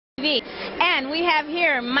And we have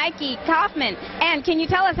here Mikey Koffman. And can you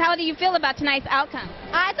tell us, how do you feel about tonight's outcome?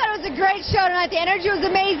 I thought it was a great show tonight. The energy was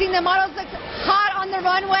amazing. The models looked hot on the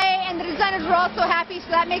runway, and the designers were all so happy,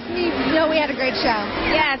 so that makes me know we had a great show.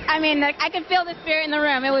 Yes, I mean, I could feel the spirit in the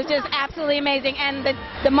room. It was just absolutely amazing. And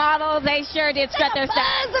the models, they sure did strut their stuff.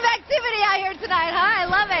 Tons of activity out here tonight, huh? I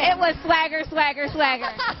love it. It was swagger, swagger,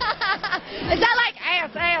 swagger. Is that like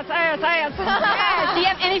ass? Yes. Do you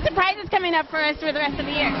have any surprises coming up for us for the rest of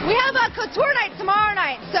the year? We have a couture night tomorrow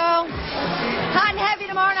night, so hot and heavy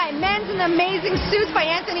tomorrow night. Men's in amazing suits by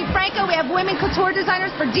Anthony Franco. We have women couture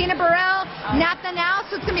designers for Dina Burrell, Natha Now.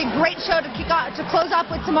 So it's going to be a great show to close off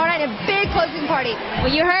with tomorrow night, a big closing party.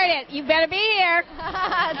 Well, you heard it. You better be here.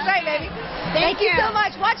 That's right, baby. Thank you so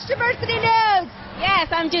much. Watch Diversity News. Yes,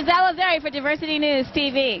 I'm Gisele Rebeiro-Ozeri for Diversity News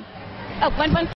TV. Oh, one.